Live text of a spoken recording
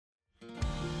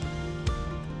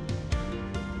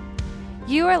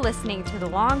You are listening to the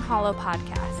Long Hollow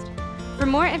Podcast. For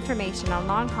more information on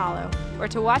Long Hollow or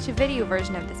to watch a video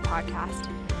version of this podcast,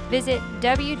 visit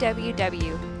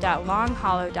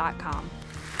www.longhollow.com.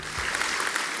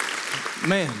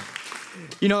 Man,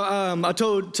 I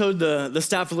told the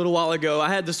staff a little while ago, I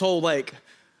had this whole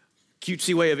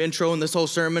cutesy way of introing this whole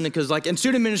sermon because in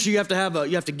student ministry you have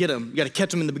to get them, you got to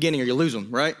catch them in the beginning or you lose them,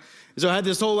 right? So I had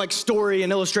this whole story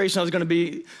and illustration I was going to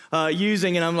be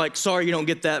using, and I'm sorry you don't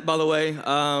get that, by the way.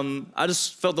 I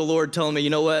just felt the Lord telling me, you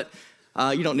know what?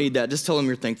 You don't need that. Just tell them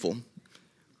you're thankful.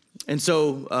 And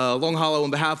so Long Hollow,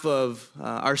 on behalf of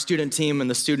our student team and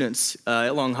the students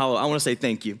at Long Hollow, I want to say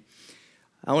thank you.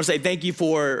 I want to say thank you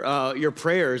for your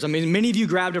prayers. I mean, many of you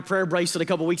grabbed a prayer bracelet a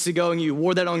couple weeks ago and you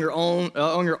wore that on your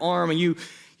arm, and you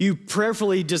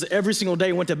prayerfully just every single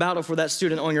day went to battle for that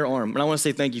student on your arm. And I want to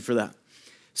say thank you for that.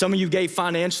 Some of you gave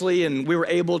financially, and we were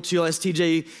able to, as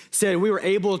TJ said, we were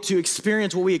able to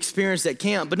experience what we experienced at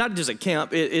camp, but not just at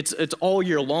camp, it's all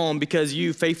year long because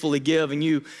you faithfully give and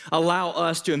you allow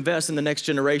us to invest in the next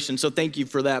generation. So thank you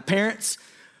for that. Parents,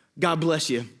 God bless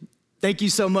you. Thank you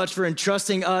so much for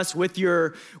entrusting us with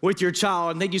your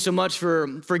child. And thank you so much for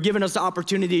giving us the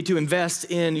opportunity to invest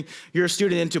in your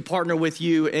student and to partner with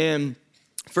you. And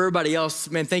for everybody else,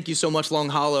 man, thank you so much, Long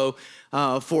Hollow,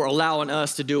 for allowing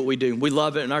us to do what we do. We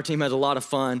love it, and our team has a lot of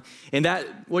fun. And that,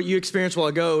 what you experienced a while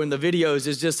ago in the videos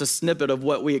is just a snippet of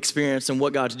what we experience and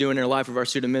what God's doing in our life of our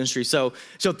student ministry. So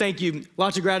thank you.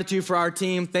 Lots of gratitude for our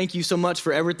team. Thank you so much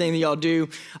for everything that y'all do.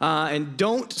 And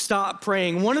don't stop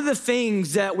praying. One of the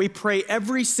things that we pray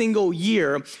every single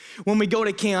year when we go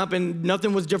to camp, and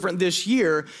nothing was different this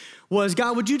year, was,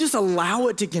 God, would you just allow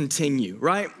it to continue,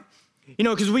 right?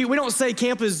 Because we don't say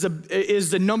camp is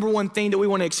the number one thing that we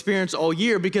want to experience all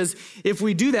year, because if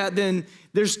we do that, then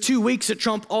there's 2 weeks that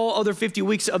trump all other 50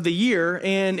 weeks of the year,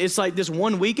 and it's this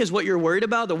 1 week is what you're worried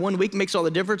about. The 1 week makes all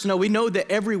the difference. No, we know that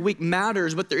every week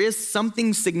matters, but there is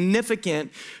something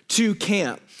significant to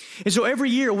camp. And so every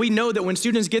year we know that when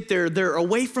students get there, they're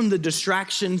away from the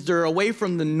distractions, they're away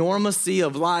from the normacy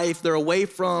of life, they're away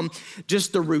from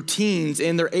just the routines,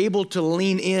 and they're able to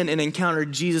lean in and encounter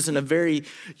Jesus in a very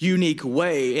unique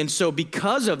way. And so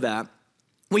because of that,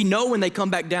 we know when they come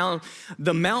back down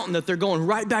the mountain that they're going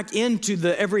right back into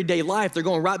the everyday life. They're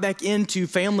going right back into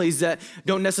families that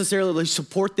don't necessarily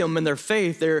support them in their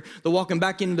faith. They're walking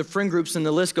back into the friend groups, and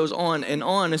the list goes on and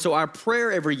on. And so our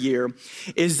prayer every year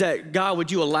is that, God,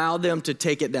 would you allow them to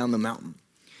take it down the mountain?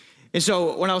 And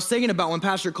so when I was thinking about when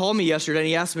Pastor called me yesterday and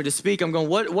he asked me to speak, I'm going,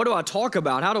 what do I talk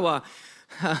about? How do I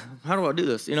do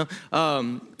this, And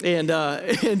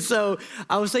so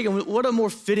I was thinking, what a more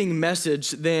fitting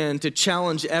message than to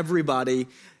challenge everybody.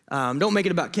 Don't make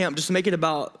it about camp, just make it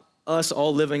about us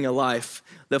all living a life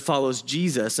that follows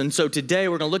Jesus. And so today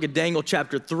we're going to look at Daniel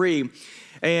chapter 3,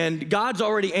 and God's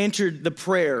already answered the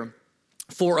prayer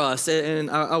for us.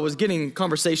 And I was getting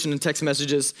conversation and text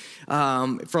messages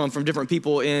from different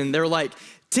people, and they're like,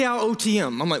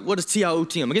 TIOTM. I'm like, what is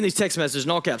TIOTM? I'm getting these text messages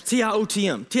in all caps.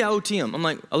 TIOTM, TIOTM. I'm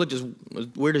like, I looked as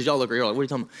weird as y'all look. You're like, what are you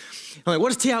talking about? I'm like,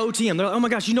 what is TIOTM? They're like, oh my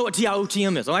gosh, you know what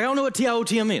TIOTM is? I'm like, I don't know what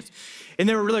TIOTM is. And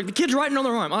they were like, the kid's writing on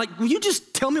their arm. I'm like, will you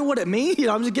just tell me what it means?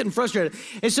 I'm just getting frustrated.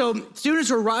 And so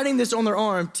students are writing this on their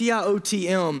arm,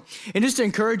 TIOTM. And just to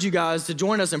encourage you guys to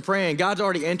join us in praying, God's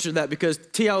already answered that, because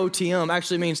TIOTM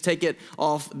actually means take it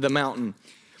off the mountain.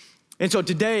 And so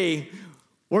today,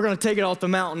 we're going to take it off the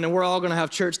mountain, and we're all going to have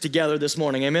church together this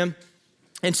morning. Amen?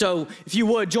 And so if you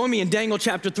would, join me in Daniel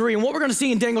chapter 3. And what we're going to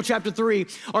see in Daniel chapter 3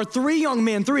 are three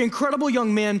incredible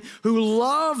young men who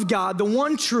love God, the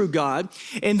one true God,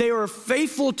 and they are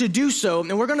faithful to do so.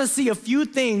 And we're going to see a few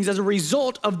things as a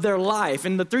result of their life.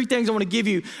 And the three things I want to give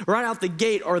you right out the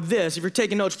gate are this. If you're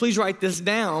taking notes, please write this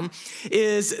down,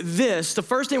 is this. The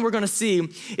first thing we're going to see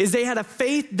is they had a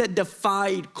faith that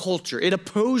defied culture. It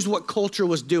opposed what culture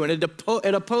was doing. It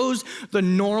opposed the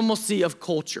normalcy of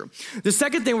culture. The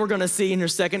second thing we're going to see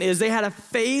in second is they had a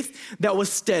faith that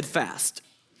was steadfast.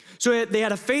 So they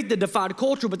had a faith that defied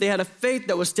culture, but they had a faith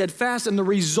that was steadfast. And the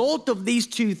result of these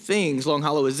two things, Long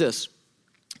Hollow, is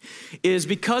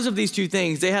because of these two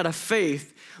things, they had a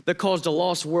faith that caused a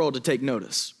lost world to take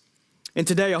notice. And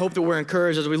today, I hope that we're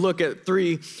encouraged as we look at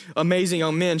three amazing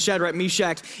young men, Shadrach,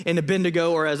 Meshach, and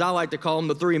Abednego, or as I like to call them,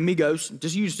 the three amigos.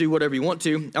 Just you just do whatever you want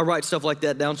to. I write stuff like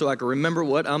that down so I can remember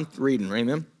what I'm reading,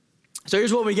 amen? So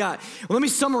here's what we got. Well, let me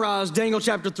summarize Daniel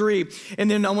chapter 3, and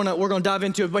then we're going to dive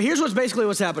into it. But here's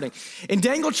what's happening. In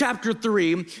Daniel chapter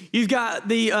 3, you've got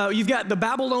the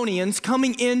Babylonians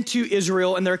coming into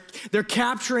Israel, and they're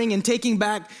capturing and taking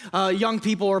back young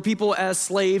people or people as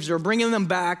slaves, or bringing them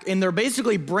back, and they're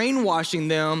basically brainwashing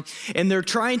them, and they're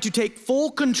trying to take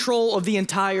full control of the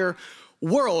entire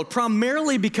world,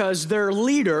 primarily because their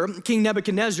leader, King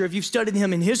Nebuchadnezzar, if you've studied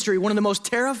him in history, one of the most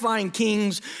terrifying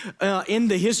kings in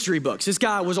the history books. This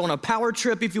guy was on a power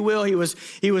trip, if you will. He was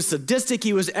sadistic.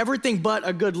 He was everything but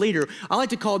a good leader. I like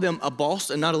to call them a boss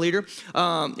and not a leader.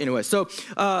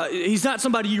 He's not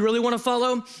somebody you really want to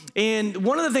follow. And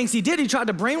one of the things he did, he tried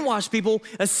to brainwash people,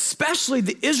 especially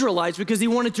the Israelites, because he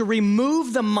wanted to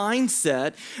remove the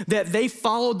mindset that they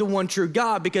followed the one true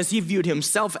God, because he viewed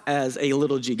himself as a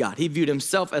little g God. He viewed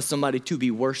himself as somebody to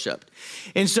be worshiped.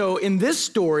 And so in this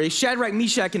story, Shadrach,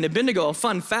 Meshach, and Abednego, a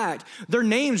fun fact, their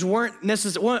names weren't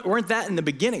that in the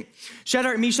beginning.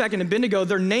 Shadrach, Meshach, and Abednego,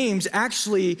 their names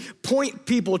actually point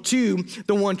people to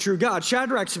the one true God.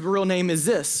 Shadrach's real name is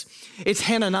this. It's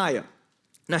Hananiah.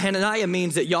 Now, Hananiah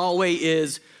means that Yahweh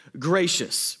is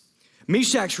gracious.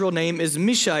 Meshach's real name is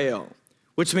Mishael,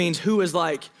 which means who is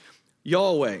like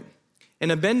Yahweh.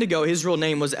 And Abednego, his real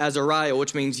name was Azariah,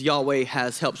 which means Yahweh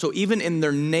has help. So even in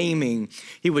their naming,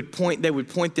 they would point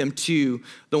them to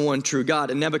the one true God.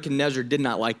 And Nebuchadnezzar did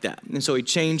not like that. And so he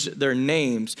changed their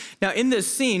names. Now in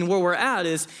this scene, where we're at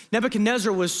is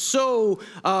Nebuchadnezzar was so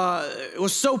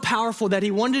powerful that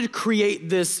he wanted to create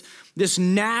this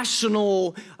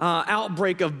national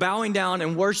outbreak of bowing down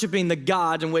and worshiping the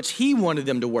God in which he wanted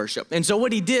them to worship. And so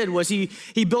what he did was he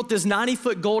built this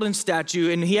 90-foot golden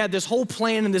statue, and he had this whole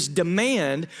plan and this demand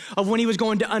of when he was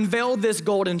going to unveil this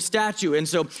golden statue. And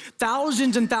so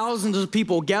thousands and thousands of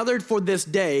people gathered for this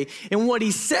day. And what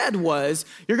he said was,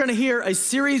 you're going to hear a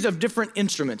series of different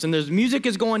instruments, and the music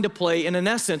is going to play. And in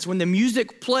essence, when the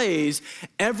music plays,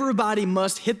 everybody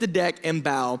must hit the deck and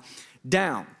bow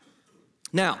down.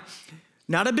 Now,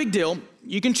 not a big deal.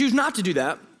 You can choose not to do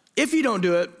that. If you don't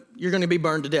do it, you're going to be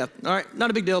burned to death. All right, not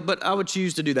a big deal, but I would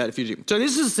choose to do that if you do. So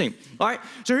this is the scene. All right,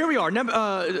 so here we are.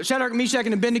 Shadrach, Meshach,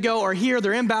 and Abednego are here.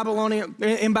 They're in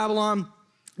Babylon.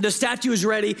 The statue is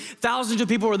ready. Thousands of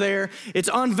people are there. It's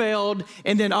unveiled,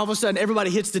 and then all of a sudden,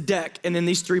 everybody hits the deck, and then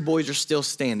these three boys are still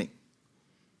standing.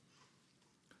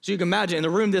 So you can imagine, in a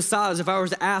room this size, if I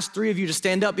was to ask three of you to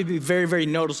stand up, it'd be very, very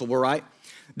noticeable, right?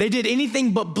 They did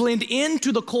anything but blend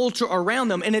into the culture around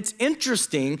them. And it's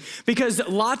interesting because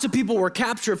lots of people were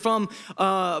captured from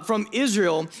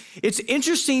Israel. It's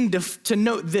interesting to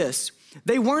note this.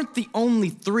 They weren't the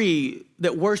only three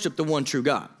that worshiped the one true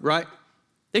God, right?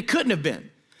 They couldn't have been.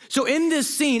 So in this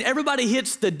scene, everybody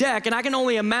hits the deck, and I can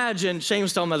only imagine, Shane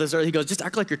was talking about this earlier, he goes, just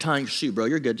act like you're tying your shoe, bro,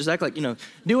 you're good. Just act like,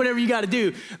 do whatever you gotta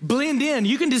do. Blend in.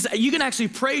 You can actually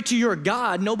pray to your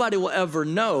God. Nobody will ever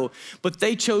know. But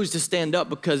they chose to stand up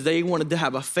because they wanted to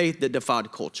have a faith that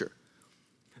defied culture.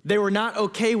 They were not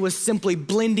okay with simply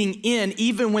blending in,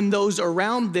 even when those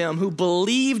around them who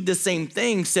believed the same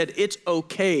thing said, it's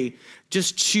okay,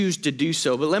 just choose to do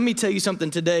so. But let me tell you something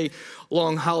today,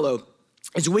 Long Hollow,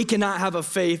 is we cannot have a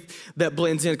faith that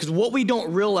blends in. Because what we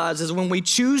don't realize is when we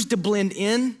choose to blend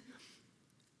in,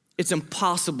 it's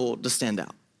impossible to stand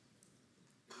out.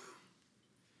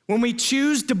 When we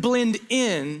choose to blend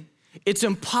in, it's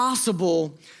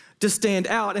impossible to stand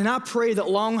out. And I pray that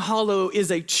Long Hollow is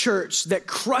a church that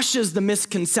crushes the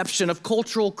misconception of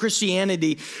cultural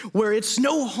Christianity, where it's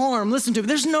no harm. Listen to me,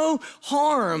 there's no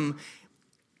harm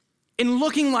in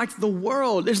looking like the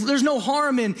world. There's no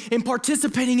harm in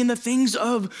participating in the things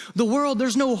of the world.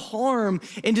 There's no harm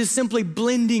in just simply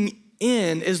blending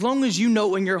in. As long as you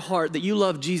know in your heart that you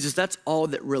love Jesus, that's all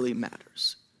that really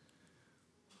matters.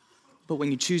 But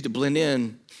when you choose to blend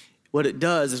in, what it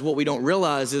does is what we don't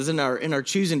realize is in our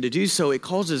choosing to do so, it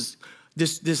causes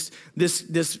this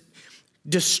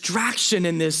distraction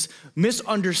and this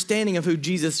misunderstanding of who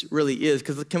Jesus really is.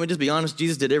 Because can we just be honest?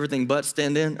 Jesus did everything but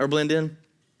stand in or blend in.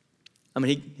 I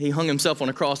mean, he hung himself on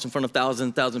a cross in front of thousands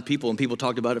and thousands of people, and people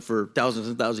talked about it for thousands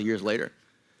and thousands of years later.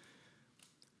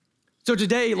 So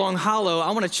today, Long Hollow,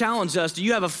 I want to challenge us. Do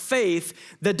you have a faith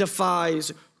that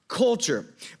defies culture?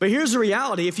 But here's the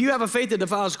reality. If you have a faith that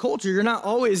defies culture, you're not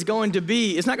always going to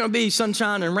be, it's not going to be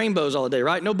sunshine and rainbows all day,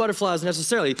 right? No butterflies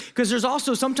necessarily. Because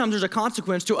sometimes there's a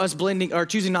consequence to us blending or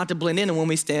choosing not to blend in and when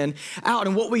we stand out.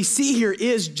 And what we see here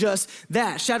is just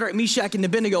that. Shadrach, Meshach, and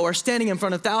Abednego are standing in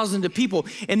front of thousands of people.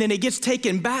 And then it gets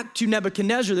taken back to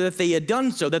Nebuchadnezzar that they had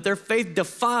done so, that their faith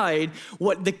defied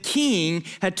what the king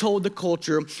had told the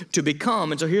culture to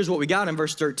become. And so here's what we got in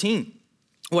verse 13.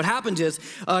 What happens is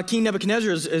King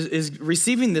Nebuchadnezzar is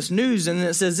receiving this news, and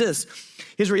it says this.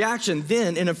 His reaction,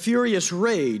 then in a furious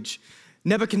rage,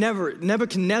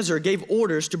 Nebuchadnezzar gave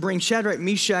orders to bring Shadrach,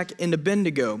 Meshach, and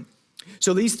Abednego.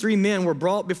 So these three men were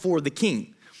brought before the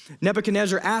king.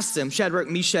 Nebuchadnezzar asked them, Shadrach,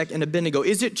 Meshach, and Abednego,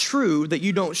 is it true that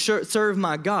you don't serve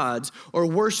my gods or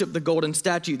worship the golden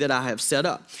statue that I have set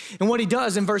up? And what he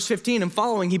does in verse 15 and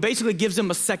following, he basically gives them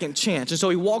a second chance. And so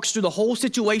he walks through the whole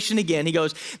situation again. He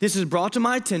goes, this is brought to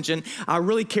my attention. I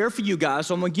really care for you guys,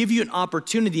 so I'm going to give you an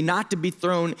opportunity not to be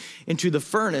thrown into the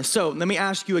furnace. So let me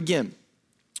ask you again.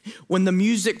 When the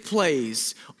music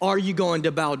plays, are you going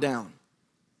to bow down?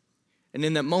 And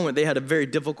in that moment, they had a very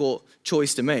difficult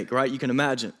choice to make, right? You can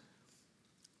imagine.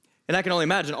 And I can only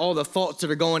imagine all the thoughts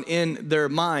that are going in their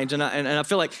minds. And I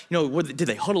feel like, did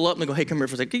they huddle up and go, hey, come here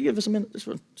for a second. Can you give us a minute?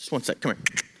 Just one sec. Come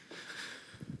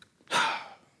here.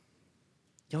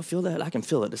 Y'all feel that? I can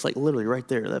feel it. It's like literally right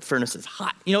there. That furnace is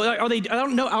hot. I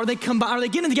don't know. Are they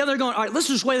getting together going, all right, let's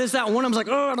just weigh this out. One of them's like,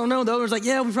 oh, I don't know. The other's like,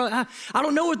 yeah, I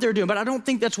don't know what they're doing. But I don't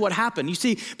think that's what happened. You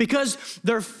see, because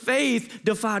their faith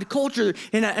defied culture.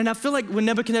 And I feel like when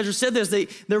Nebuchadnezzar said this,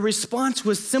 their response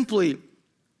was simply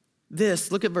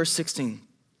this. Look at verse 16.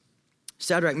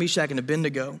 Shadrach, Meshach, and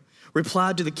Abednego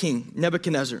replied to the king,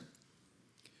 Nebuchadnezzar,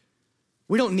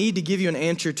 we don't need to give you an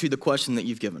answer to the question that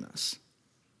you've given us.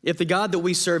 If the God that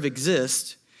we serve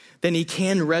exists, then he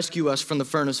can rescue us from the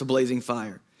furnace of blazing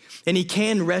fire. And he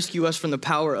can rescue us from the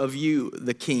power of you,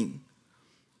 the king.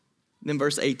 Then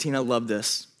verse 18, I love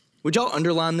this. Would y'all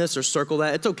underline this or circle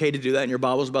that? It's okay to do that in your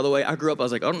Bibles, by the way. I grew up, I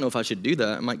was like, I don't know if I should do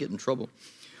that. I might get in trouble.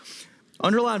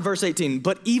 Underline verse 18,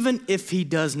 but even if he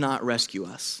does not rescue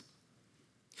us.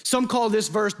 Some call this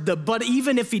verse but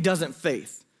even if he doesn't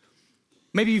faith.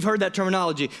 Maybe you've heard that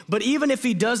terminology. But even if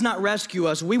he does not rescue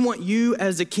us, we want you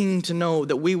as a king to know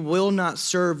that we will not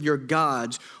serve your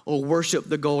gods or worship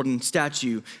the golden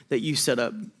statue that you set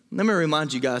up. Let me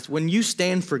remind you guys, when you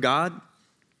stand for God,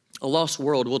 a lost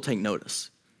world will take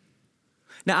notice.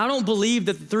 Now, I don't believe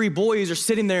that the three boys are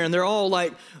sitting there and they're all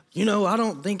like, I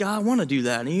don't think I want to do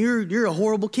that. And you're a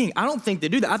horrible king. I don't think they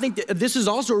do that. I think that this is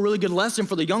also a really good lesson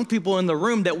for the young people in the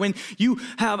room, that when you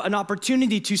have an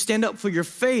opportunity to stand up for your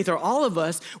faith, or all of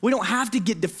us, we don't have to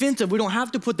get defensive. We don't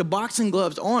have to put the boxing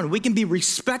gloves on. We can be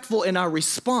respectful in our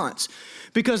response.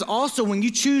 Because also when you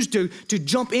choose to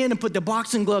jump in and put the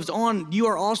boxing gloves on, you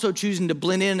are also choosing to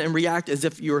blend in and react as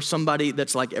if you're somebody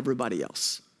that's like everybody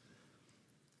else.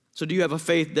 So do you have a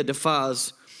faith that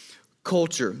defies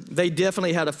culture? They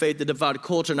definitely had a faith that defied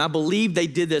culture, and I believe they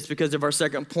did this because of our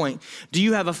second point. Do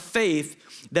you have a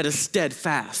faith that is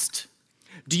steadfast?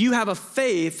 Do you have a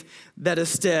faith that is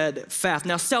steadfast?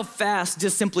 Now, steadfast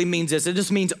just simply means this. It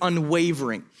just means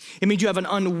unwavering. It means you have an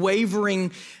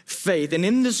unwavering faith. And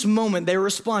in this moment, their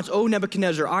response, oh,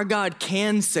 Nebuchadnezzar, our God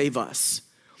can save us.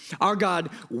 Our God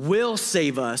will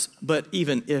save us, but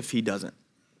even if he doesn't.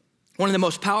 One of the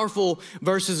most powerful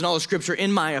verses in all of Scripture,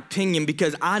 in my opinion,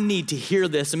 because I need to hear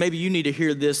this, and maybe you need to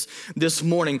hear this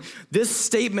morning. This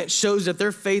statement shows that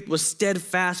their faith was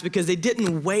steadfast because they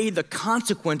didn't weigh the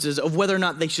consequences of whether or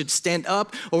not they should stand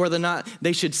up or whether or not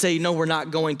they should say, no, we're not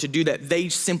going to do that. They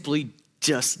simply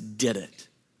just did it.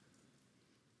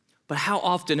 But how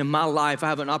often in my life I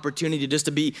have an opportunity just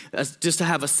to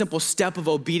have a simple step of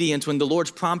obedience when the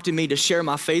Lord's prompted me to share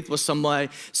my faith with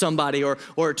somebody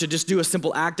or to just do a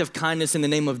simple act of kindness in the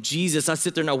name of Jesus. I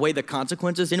sit there and I weigh the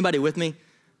consequences. Anybody with me?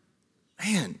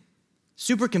 Man,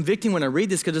 super convicting when I read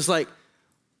this, because it's like,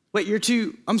 wait, you're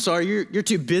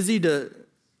too busy to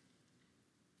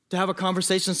have a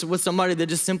conversation with somebody that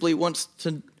just simply wants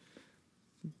to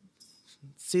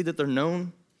see that they're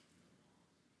known.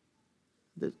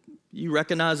 You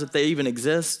recognize that they even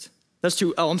exist. That's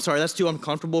too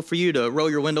uncomfortable for you to roll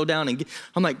your window down and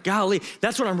I'm like, golly,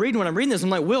 that's what I'm reading when I'm reading this. I'm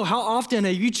like, Will, how often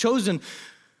have you chosen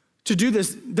to do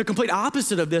this, the complete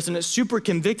opposite of this? And it's super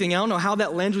convicting. I don't know how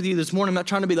that lands with you this morning. I'm not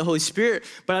trying to be the Holy Spirit,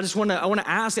 but I want to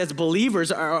ask, as believers,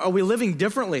 are we living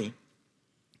differently?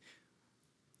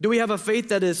 Do we have a faith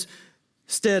that is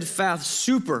steadfast?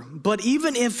 Super. But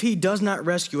even if he does not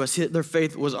rescue us, their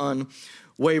faith was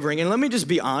unwavering. And let me just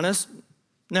be honest.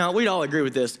 Now, we'd all agree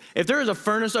with this. If there is a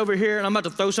furnace over here and I'm about to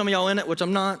throw some of y'all in it, which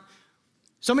I'm not,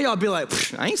 some of y'all be like,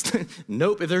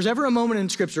 nope. If there's ever a moment in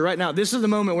Scripture right now, this is the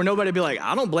moment where nobody be like,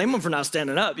 I don't blame them for not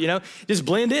standing up, Just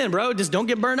blend in, bro. Just don't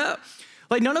get burned up.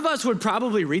 Like, none of us would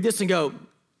probably read this and go,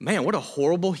 man, what a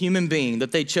horrible human being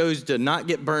that they chose to not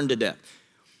get burned to death.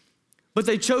 But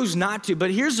they chose not to. But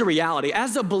here's the reality.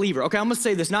 As a believer, okay, I'm going to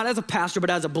say this, not as a pastor, but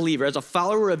as a believer, as a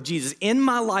follower of Jesus, in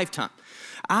my lifetime,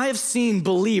 I have seen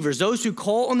believers, those who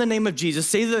call on the name of Jesus,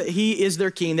 say that he is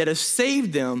their king, that has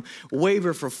saved them,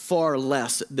 waver for far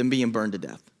less than being burned to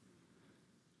death.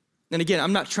 And again,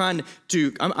 I'm not trying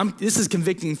to, this is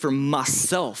convicting for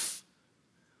myself.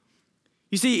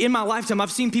 You see, in my lifetime,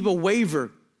 I've seen people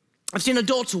waver I've seen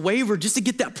adults waver just to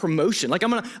get that promotion. Like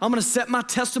I'm gonna set my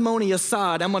testimony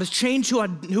aside. I'm gonna change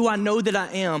who I know that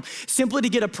I am simply to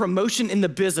get a promotion in the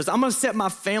business. I'm gonna set my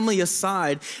family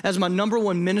aside as my number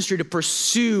one ministry to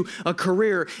pursue a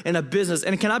career in a business.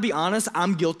 And can I be honest?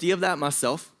 I'm guilty of that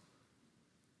myself.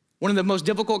 One of the most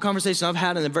difficult conversations I've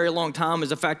had in a very long time is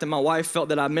the fact that my wife felt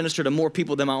that I ministered to more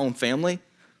people than my own family.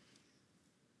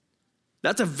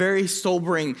 That's a very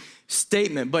sobering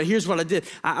statement, but here's what I did.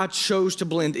 I chose to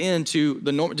blend into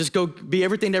the norm, just go be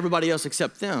everything to everybody else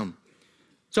except them.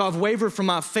 So I've wavered from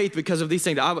my faith because of these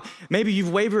things. Maybe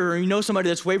you've wavered or you know somebody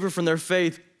that's wavered from their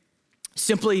faith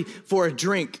simply for a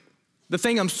drink. The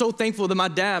thing I'm so thankful that my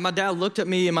dad looked at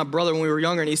me and my brother when we were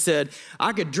younger and he said,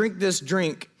 I could drink this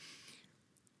drink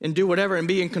and do whatever and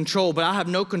be in control, but I have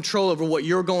no control over what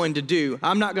you're going to do.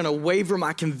 I'm not gonna waver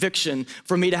my conviction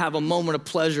for me to have a moment of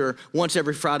pleasure once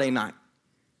every Friday night.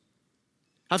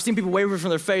 I've seen people waver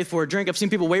from their faith for a drink. I've seen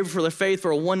people waver from their faith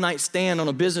for a one-night stand on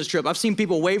a business trip. I've seen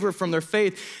people waver from their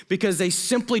faith because they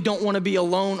simply don't wanna be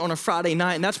alone on a Friday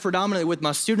night, and that's predominantly with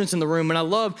my students in the room. And I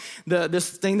love this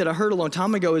thing that I heard a long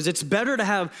time ago is it's better to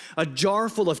have a jar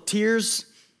full of tears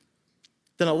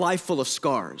than a life full of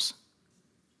scars.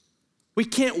 We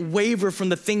can't waver from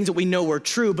the things that we know are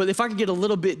true, but if I could get a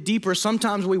little bit deeper,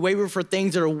 sometimes we waver for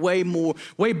things that are way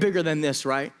bigger than this,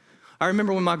 right? I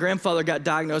remember when my grandfather got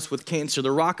diagnosed with cancer, the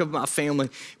rock of my family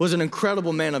was an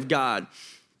incredible man of God.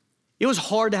 It was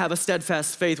hard to have a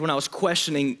steadfast faith when I was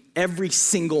questioning every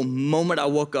single moment I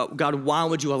woke up, God, why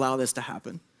would you allow this to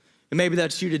happen? And maybe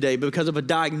that's you today, but because of a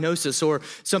diagnosis or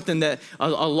something that, a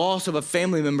loss of a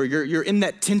family member, you're in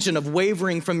that tension of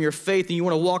wavering from your faith and you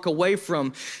wanna walk away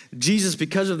from Jesus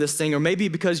because of this thing, or maybe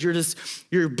because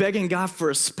you're begging God for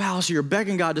a spouse, or you're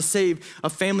begging God to save a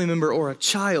family member or a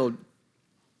child.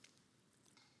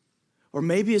 Or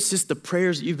maybe it's just the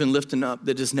prayers that you've been lifting up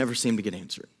that just never seem to get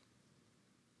answered.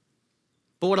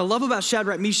 But what I love about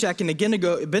Shadrach, Meshach, and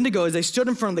Abednego is they stood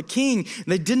in front of the king, and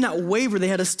they did not waver. They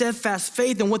had a steadfast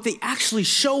faith, and what they actually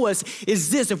show us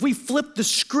is this. If we flip the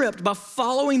script by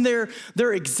following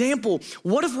their example,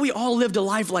 what if we all lived a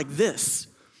life like this?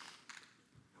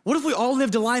 What if we all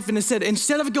lived a life and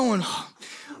instead of going,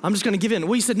 I'm just gonna give in,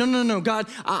 we said, no, God,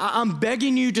 I'm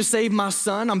begging you to save my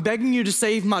son. I'm begging you to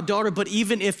save my daughter, but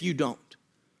even if you don't.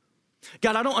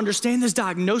 God, I don't understand this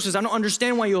diagnosis. I don't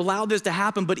understand why you allowed this to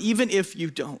happen, but even if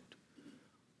you don't.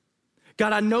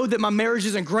 God, I know that my marriage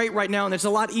isn't great right now and it's a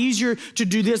lot easier to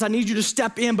do this. I need you to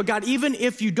step in, but God, even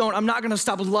if you don't, I'm not gonna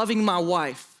stop loving my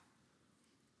wife.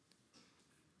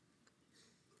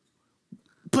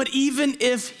 But even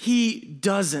if he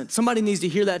doesn't, somebody needs to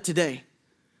hear that today.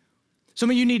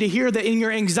 Some of you need to hear that in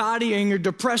your anxiety and your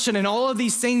depression and all of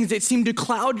these things that seem to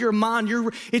cloud your mind,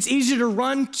 it's easy to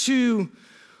run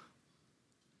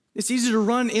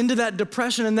into that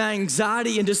depression and that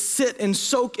anxiety and to sit and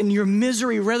soak in your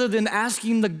misery rather than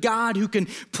asking the God who can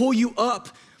pull you up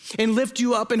and lift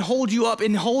you up and hold you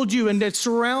and that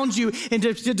surrounds you and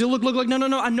to look like,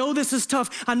 no, I know this is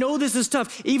tough. I know this is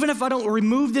tough. Even if I don't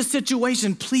remove this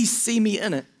situation, please see me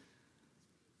in it.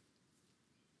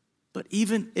 But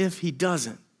even if he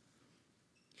doesn't.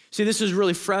 See, this is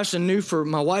really fresh and new for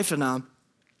my wife and I.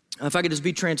 If I could just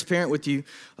be transparent with you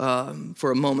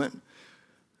for a moment.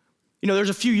 You know,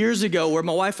 there's a few years ago where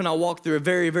my wife and I walked through a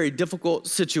very, very difficult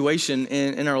situation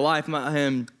in our life.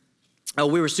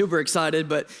 We were super excited,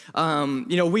 but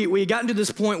we got into this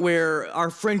point where our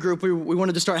friend group, we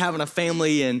wanted to start having a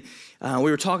family, and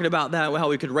we were talking about that, how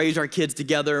we could raise our kids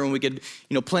together and we could,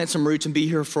 plant some roots and be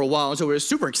here for a while. And so we were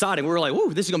super excited. We were like, whoa,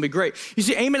 this is gonna be great. You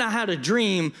see, Amy and I had a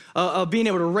dream of being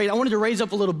able to I wanted to raise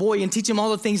up a little boy and teach him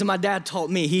all the things that my dad taught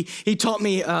me. He taught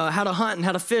me how to hunt and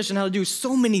how to fish and how to do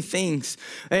so many things.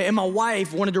 And my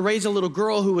wife wanted to raise a little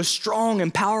girl who was strong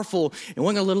and powerful and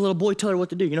wasn't gonna let a little boy tell her what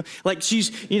to do, Like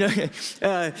she's,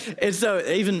 and so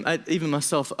even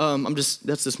myself,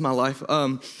 that's just my life.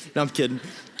 No, I'm kidding.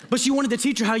 But she wanted to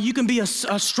teach her how you can be a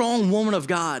strong woman of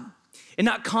God and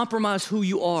not compromise who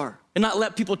you are and not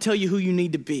let people tell you who you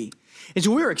need to be. And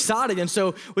so we were excited, and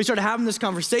so we started having this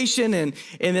conversation, and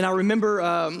then I remember,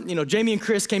 Jamie and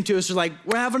Chris came to us, like,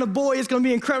 we're having a boy, it's gonna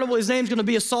be incredible, his name's gonna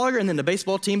be a Sawyer, and then the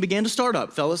baseball team began to start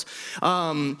up, fellas.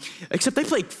 Except they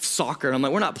play soccer, and I'm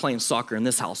like, we're not playing soccer in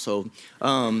this household.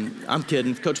 I'm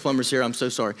kidding, Coach Plummer's here, I'm so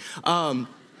sorry.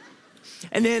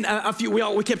 And then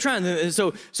we kept trying. And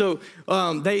so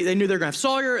they knew they were gonna have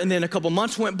Sawyer, and then a couple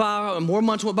months went by, and more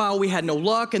months went by, we had no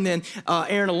luck. And then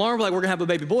Aaron and Lauren were like, we're gonna have a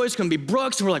baby boy, it's gonna be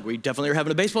Brooks. And we're like, we definitely are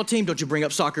having a baseball team. Don't you bring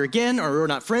up soccer again, or we're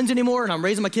not friends anymore, and I'm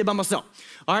raising my kid by myself.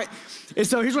 All right? And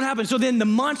so here's what happened. So then the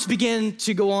months began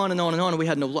to go on and on and on, and we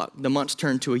had no luck. The months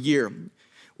turned to a year.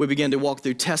 we began to walk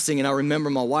through testing, and I remember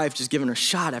my wife just giving her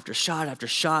shot after shot after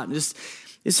shot. And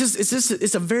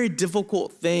it's a very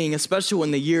difficult thing, especially when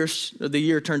the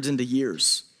year turns into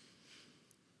years.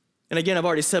 And again, I've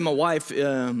already said my wife,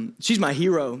 she's my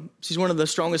hero. She's one of the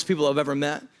strongest people I've ever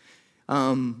met.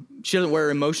 She doesn't wear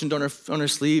emotions on her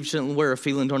sleeve. She doesn't wear her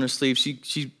feelings on her sleeve.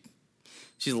 She's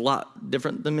a lot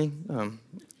different than me.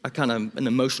 I kind of an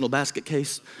emotional basket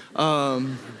case.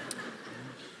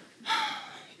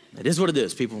 It is what it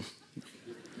is, people.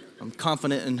 I'm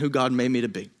confident in who God made me to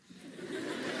be.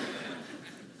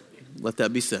 Let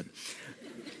that be said.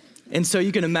 And so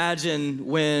you can imagine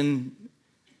when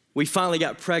we finally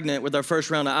got pregnant with our first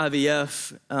round of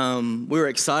IVF, we were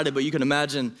excited, but you can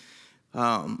imagine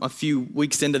a few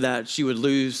weeks into that, she would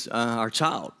lose our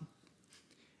child.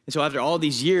 And so after all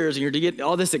these years, and you're to get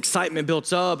all this excitement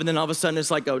built up, and then all of a sudden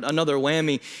it's like another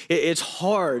whammy. It's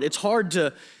hard. It's hard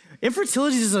to.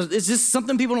 Infertility is just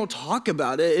something people don't talk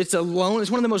about. It's one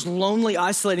of the most lonely,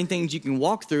 isolating things you can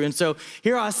walk through. And so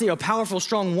here I see a powerful,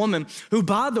 strong woman who,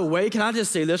 by the way, can I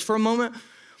just say this for a moment?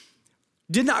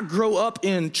 Did not grow up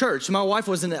in church. My wife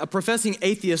was a professing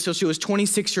atheist till she was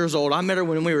 26 years old. I met her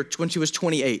when she was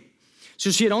 28. So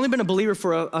she had only been a believer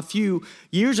for a few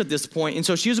years at this point, and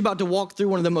so she was about to walk through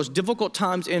one of the most difficult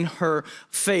times in her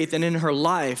faith and in her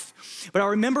life. But I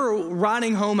remember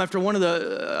riding home after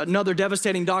another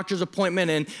devastating doctor's appointment,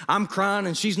 and I'm crying,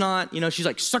 and she's not. She's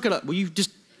like, "Suck it up. You're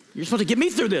supposed to get me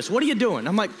through this. What are you doing?"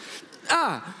 I'm like,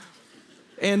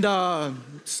 And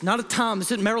it's not a time.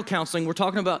 This isn't marital counseling we're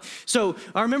talking about. So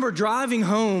I remember driving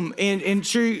home, and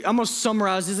she, I'm going to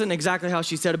summarize. This isn't exactly how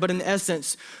she said it, but in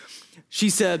essence,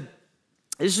 she said,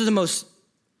 "This is the most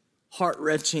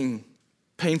heart-wrenching,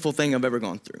 painful thing I've ever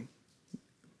gone through.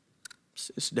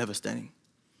 It's devastating.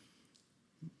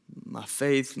 My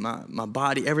faith, my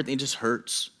body, everything just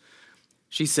hurts."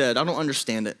 She said, "I don't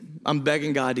understand it. I'm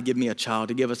begging God to give me a child,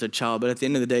 to give us a child, but at the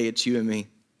end of the day, it's you and me.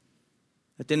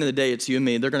 At the end of the day, it's you and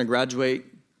me. They're going to graduate,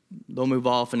 they'll move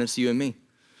off, and it's you and me."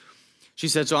 She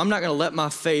said, "So I'm not going to let my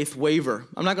faith waver.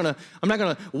 I'm not going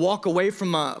to walk away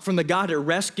from the God that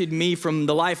rescued me from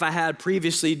the life I had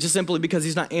previously just simply because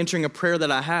he's not answering a prayer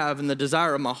that I have and the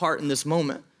desire of my heart in this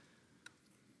moment."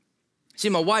 See,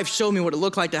 my wife showed me what it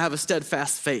looked like to have a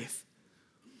steadfast faith.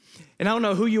 And I don't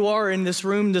know who you are in this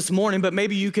room this morning, but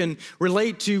maybe you can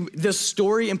relate to this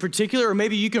story in particular, or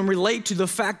maybe you can relate to the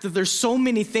fact that there's so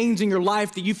many things in your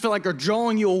life that you feel like are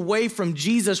drawing you away from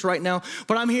Jesus right now.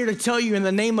 But I'm here to tell you in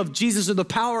the name of Jesus, or the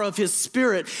power of his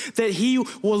Spirit, that he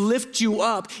will lift you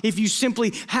up if you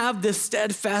simply have this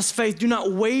steadfast faith. Do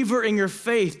not waver in your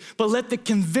faith, but let the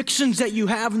convictions that you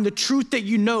have and the truth that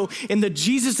you know and the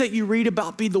Jesus that you read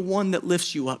about be the one that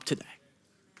lifts you up today.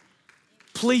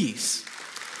 Please.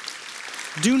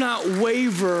 Do not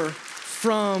waver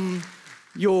from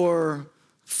your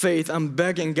faith. I'm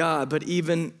begging God, but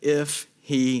even if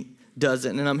he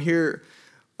doesn't, and I'm here,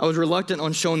 I was reluctant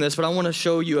on showing this, but I want to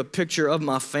show you a picture of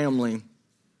my family.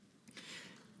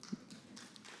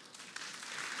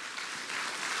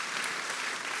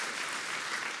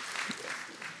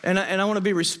 And I want to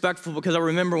be respectful because I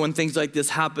remember when things like this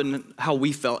happened, how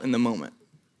we felt in the moment.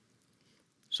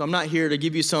 So I'm not here to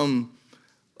give you some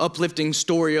uplifting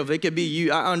story of it could be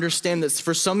you. I understand that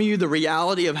for some of you, the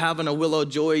reality of having a Willow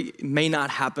Joy may not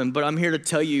happen, but I'm here to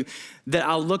tell you that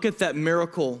I'll look at that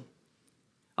miracle.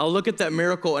 I'll look at that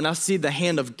miracle and I see the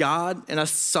hand of God, and I've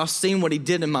seen what he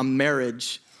did in my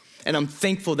marriage. And I'm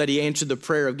thankful that he answered the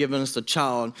prayer of giving us a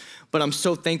child. But I'm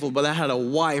so thankful, but I had a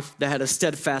wife that had a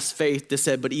steadfast faith that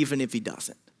said, but even if he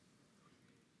doesn't.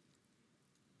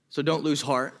 So don't lose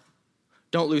heart.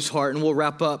 Don't lose heart. And we'll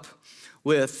wrap up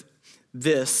with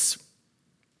this.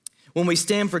 When we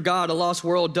stand for God, a lost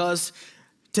world does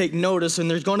take notice,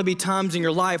 and there's going to be times in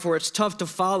your life where it's tough to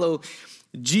follow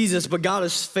Jesus, but God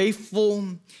is faithful,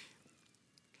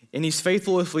 and he's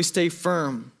faithful if we stay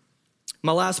firm.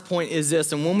 My last point is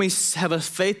this, and when we have a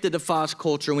faith that defies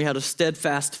culture and we have a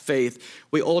steadfast faith,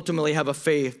 we ultimately have a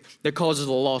faith that causes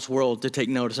the lost world to take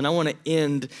notice. And I want to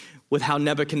end with how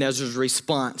Nebuchadnezzar's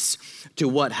response to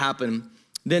what happened.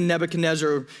 Then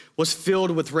Nebuchadnezzar was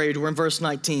filled with rage. We're in verse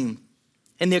 19.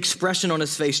 And the expression on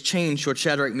his face changed toward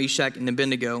Shadrach, Meshach, and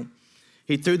Abednego.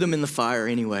 He threw them in the fire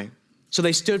anyway. So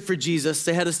they stood for Jesus.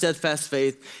 They had a steadfast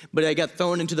faith, but they got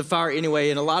thrown into the fire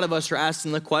anyway. And a lot of us are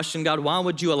asking the question, God, why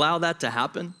would you allow that to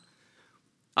happen?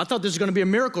 I thought this was going to be a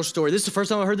miracle story. This is the first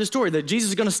time I heard this story, that Jesus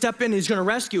is going to step in and he's going to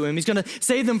rescue him. He's going to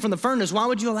save them from the furnace. Why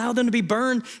would you allow them to be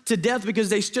burned to death? Because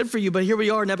they stood for you. But here we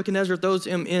are, Nebuchadnezzar throws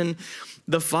him in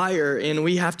the fire, and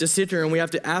we have to sit here and we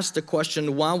have to ask the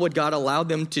question, why would God allow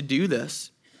them to do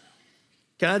this?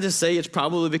 Can I just say it's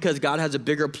probably because God has a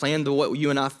bigger plan than what you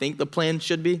and I think the plan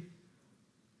should be?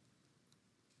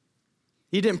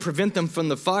 He didn't prevent them from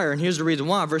the fire, and here's the reason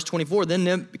why. Verse 24,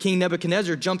 then King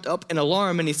Nebuchadnezzar jumped up in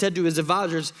alarm, and he said to his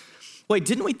advisors, wait,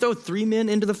 didn't we throw 3 men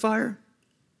into the fire?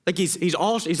 Like he's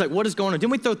like, what is going on?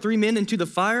 Didn't we throw 3 men into the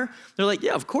fire? They're like,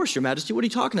 yeah, of course, Your Majesty. What are you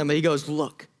talking about? He goes,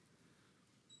 look,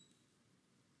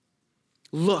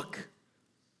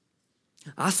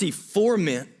 I see 4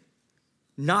 men,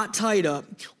 not tied up,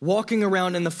 walking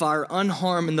around in the fire,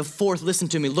 unharmed, and the 4th, listen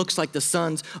to me, looks like the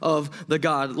sons of the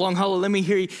God. Long Hollow, let me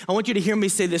hear you. I want you to hear me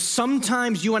say this.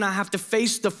 Sometimes you and I have to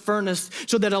face the furnace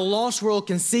so that a lost world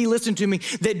can see, listen to me,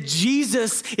 that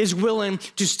Jesus is willing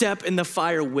to step in the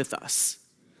fire with us.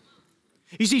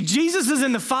 You see, Jesus is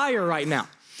in the fire right now.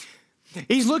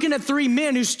 He's looking at 3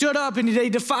 men who stood up and they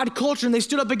defied culture, and they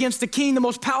stood up against the king, the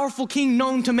most powerful king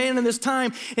known to man in this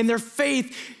time, and their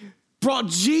faith brought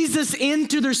Jesus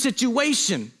into their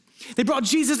situation. They brought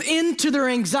Jesus into their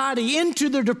anxiety, into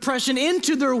their depression,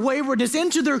 into their waywardness,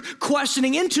 into their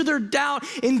questioning, into their doubt.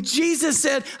 And Jesus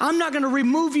said, I'm not going to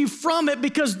remove you from it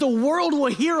because the world will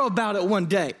hear about it one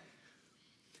day.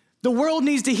 The world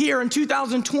needs to hear in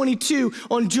 2022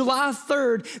 on July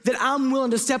 3rd that I'm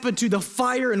willing to step into the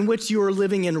fire in which you are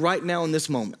living in right now in this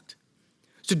moment.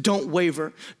 So don't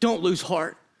waver, don't lose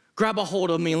heart. Grab a hold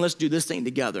of me and let's do this thing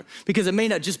together. Because it may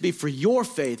not just be for your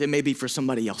faith, it may be for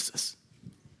somebody else's.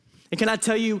 And can I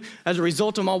tell you, as a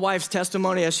result of my wife's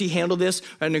testimony, as she handled this,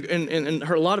 and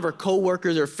a lot of her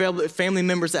coworkers or family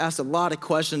members asked a lot of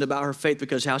questions about her faith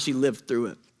because how she lived through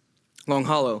it. Long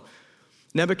Hollow,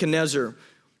 Nebuchadnezzar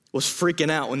was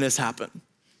freaking out when this happened.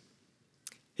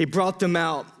 He brought them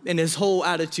out, and his whole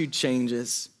attitude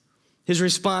changes. His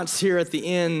response here at the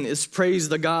end is praise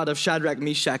the God of Shadrach,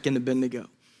 Meshach, and Abednego.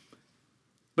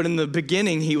 But in the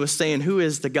beginning, he was saying, who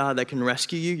is the God that can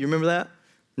rescue you? You remember that?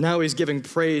 Now he's giving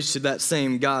praise to that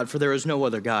same God, for there is no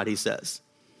other God, he says.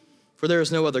 For there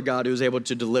is no other God who is able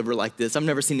to deliver like this. I've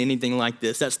never seen anything like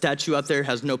this. That statue out there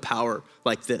has no power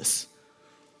like this.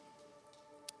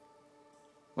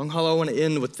 Long Hollow, I want to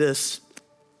end with this.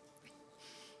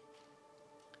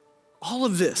 All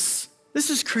of this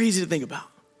is crazy to think about.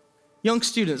 Young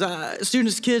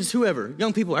students, kids, whoever,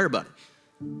 young people, everybody.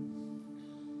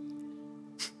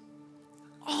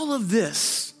 All of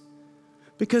this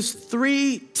because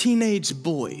 3 teenage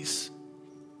boys,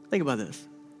 think about this,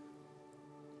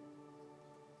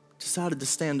 decided to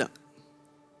stand up.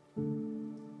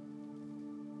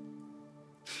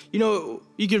 You know,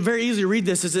 you can very easily read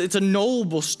this as it's a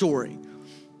noble story.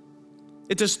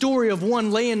 It's a story of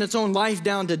one laying its own life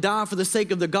down to die for the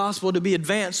sake of the gospel to be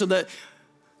advanced so that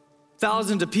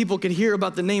thousands of people could hear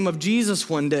about the name of Jesus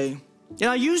one day. And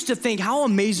I used to think, how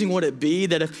amazing would it be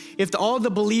that if all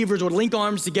the believers would link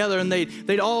arms together and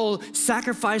they'd all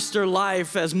sacrifice their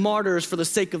life as martyrs for the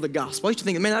sake of the gospel. I used to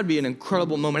think, man, that'd be an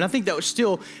incredible moment. I think that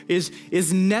still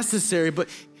is necessary. But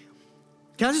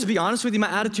can I just be honest with you? My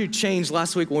attitude changed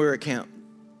last week when we were at camp.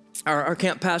 Our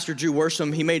camp pastor, Drew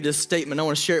Worsham, he made this statement. I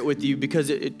want to share it with you because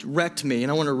it wrecked me, and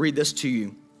I want to read this to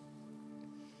you.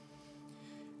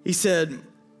 He said,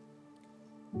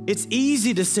 it's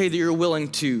easy to say that you're willing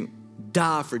to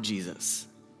die for Jesus.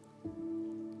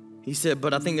 He said,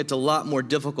 but I think it's a lot more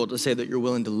difficult to say that you're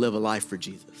willing to live a life for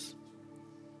Jesus.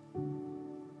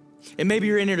 And maybe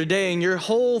you're in here today and your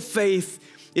whole faith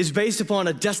is based upon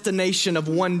a destination of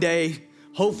one day,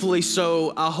 hopefully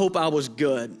so, I hope I was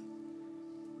good.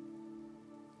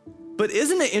 But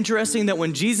isn't it interesting that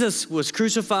when Jesus was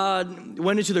crucified,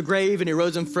 went into the grave and he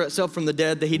rose himself from the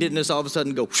dead, that he didn't just all of a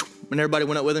sudden go and everybody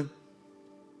went up with him?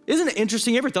 Isn't it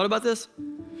interesting? You ever thought about this?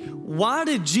 Why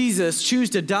did Jesus choose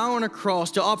to die on a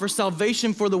cross to offer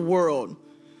salvation for the world,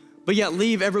 but yet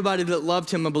leave everybody that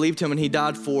loved him and believed him and he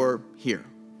died for here?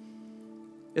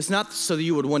 It's not so that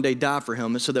you would one day die for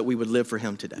him, it's so that we would live for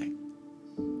him today.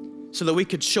 So that we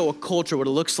could show a culture what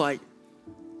it looks like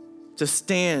to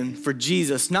stand for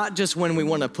Jesus, not just when we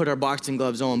want to put our boxing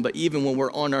gloves on, but even when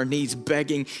we're on our knees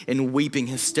begging and weeping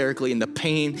hysterically in the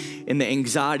pain and the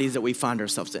anxieties that we find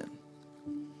ourselves in.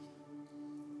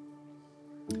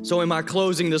 So in my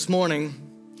closing this morning,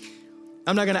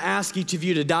 I'm not going to ask each of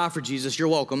you to die for Jesus. You're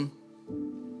welcome.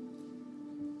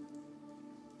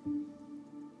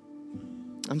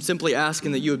 I'm simply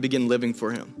asking that you would begin living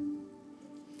for him.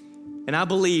 And I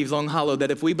believe, Long Hollow,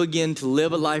 that if we begin to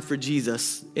live a life for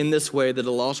Jesus in this way, that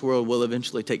a lost world will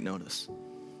eventually take notice.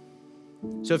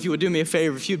 So if you would do me a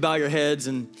favor, if you'd bow your heads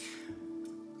and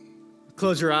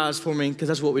close your eyes for me, because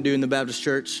that's what we do in the Baptist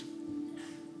church.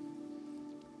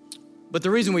 But the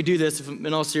reason we do this,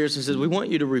 in all seriousness, is we want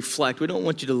you to reflect. We don't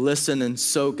want you to listen and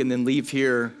soak and then leave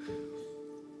here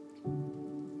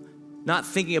not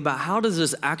thinking about how does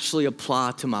this actually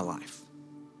apply to my life.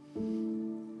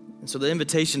 And so the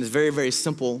invitation is very, very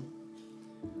simple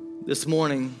this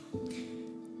morning.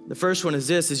 The first one is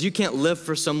this, is you can't live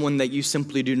for someone that you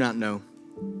simply do not know.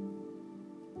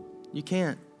 You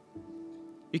can't.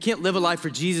 You can't live a life for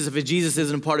Jesus if Jesus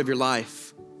isn't a part of your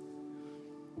life.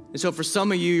 And so for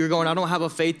some of you, you're going, I don't have a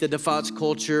faith that defies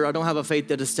culture. I don't have a faith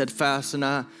that is steadfast. And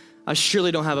I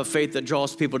surely don't have a faith that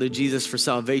draws people to Jesus for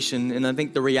salvation. And I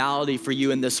think the reality for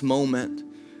you in this moment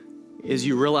is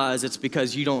you realize it's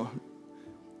because you don't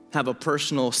have a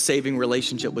personal saving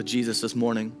relationship with Jesus this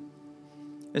morning.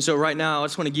 And so right now, I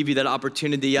just want to give you that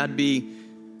opportunity. It'd be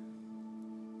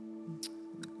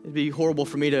horrible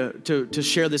for me to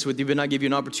share this with you, but not give you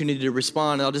an opportunity to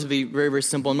respond. I'll just be very, very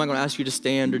simple. I'm not going to ask you to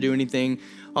stand or do anything.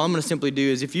 All I'm going to simply do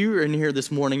is if you're in here this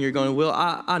morning, you're going, Will,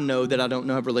 I know that I don't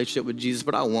have a relationship with Jesus,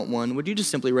 but I want one. Would you just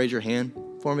simply raise your hand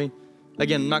for me?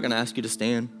 Again, I'm not going to ask you to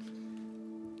stand.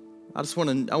 I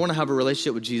want to have a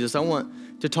relationship with Jesus. I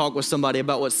want to talk with somebody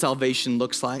about what salvation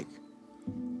looks like.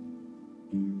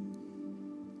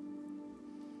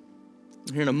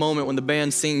 Here in a moment when the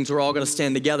band sings, we're all going to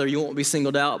stand together. You won't be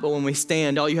singled out, but when we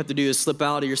stand, all you have to do is slip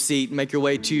out of your seat and make your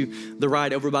way to the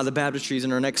right over by the baptistries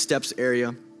in our next steps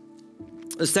area.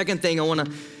 The second thing I want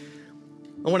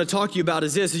to talk to you about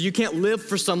is this, is you can't live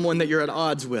for someone that you're at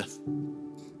odds with.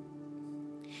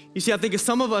 You see, I think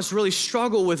some of us really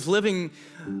struggle with living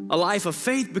a life of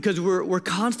faith because we're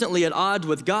constantly at odds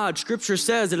with God. Scripture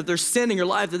says that if there's sin in your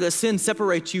life, that sin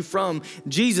separates you from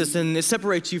Jesus and it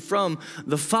separates you from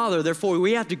the Father. Therefore,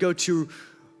 we have to go to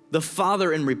the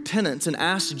Father in repentance and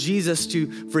ask Jesus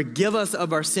to forgive us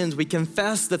of our sins. We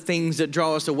confess the things that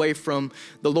draw us away from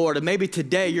the Lord. And maybe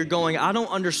today you're going, I don't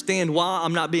understand why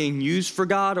I'm not being used for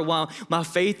God, or why my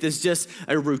faith is just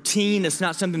a routine. It's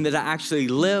not something that I actually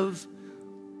live.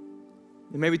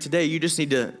 And maybe today you just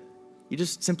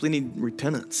simply need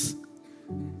repentance.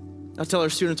 I tell our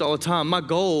students all the time, my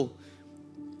goal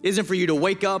isn't for you to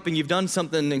wake up and you've done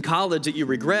something in college that you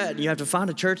regret and you have to find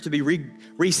a church to be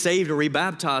re-saved or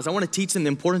rebaptized. I want to teach them the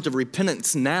importance of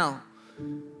repentance now.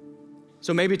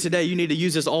 So maybe today you need to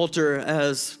use this altar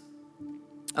as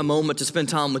a moment to spend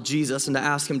time with Jesus and to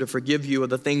ask him to forgive you of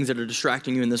the things that are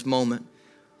distracting you in this moment.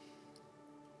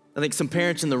 I think some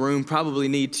parents in the room probably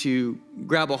need to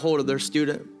grab a hold of their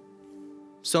student.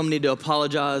 Some need to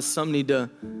apologize. Some need to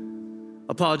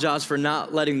apologize for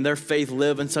not letting their faith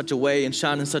live in such a way and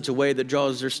shine in such a way that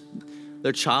draws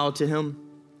their child to him.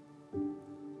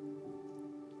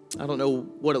 I don't know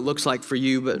what it looks like for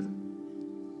you, but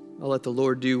I'll let the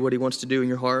Lord do what he wants to do in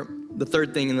your heart. The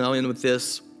third thing, and I'll end with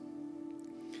this.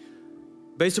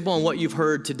 Based upon what you've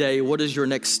heard today, what does your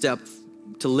next step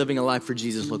to living a life for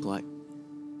Jesus look like?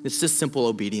 It's just simple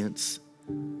obedience.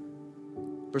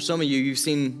 For some of you, you've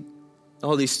seen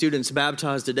all these students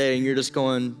baptized today and you're just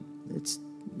going,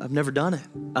 I've never done it.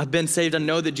 I've been saved. I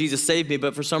know that Jesus saved me,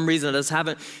 but for some reason I just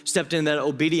haven't stepped into that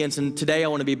obedience, and today I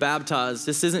want to be baptized.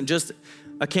 This isn't just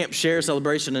a Camp Share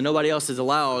celebration and nobody else is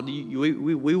allowed. We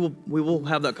will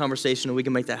have that conversation and we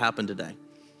can make that happen today.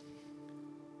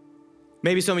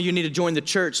 Maybe some of you need to join the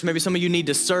church. Maybe some of you need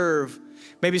to serve.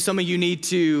 Maybe some of you need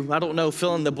to, I don't know,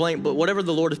 fill in the blank, but whatever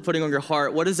the Lord is putting on your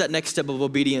heart, what is that next step of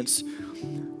obedience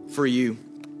for you?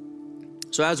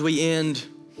 So as we end,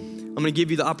 I'm going to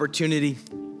give you the opportunity.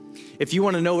 If you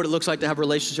want to know what it looks like to have a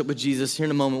relationship with Jesus, here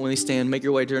in a moment when we stand, make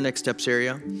your way to our next steps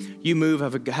area. You move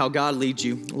how God leads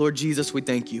you. Lord Jesus, we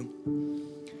thank you.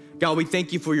 God, we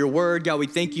thank you for your word. God, we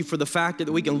thank you for the fact that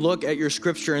we can look at your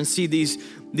scripture and see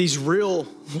these real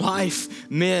life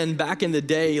men back in the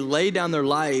day lay down their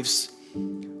lives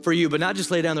for you, but not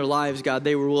just lay down their lives, God,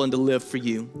 they were willing to live for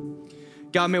you.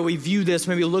 God, may we view this,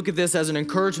 maybe look at this as an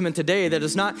encouragement today that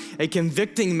it's not a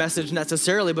convicting message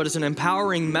necessarily, but it's an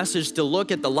empowering message to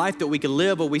look at the life that we could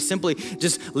live, or we simply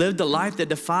just lived a life that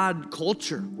defied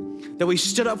culture, that we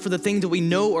stood up for the things that we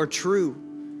know are true,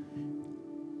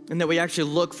 and that we actually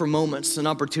look for moments and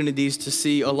opportunities to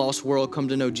see a lost world come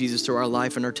to know Jesus through our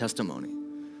life and our testimony.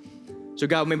 So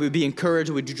God, may we be encouraged.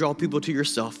 Would you draw people to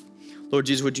yourself? Lord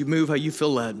Jesus, would you move how you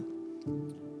feel led?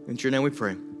 In your name we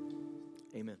pray.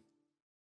 Amen.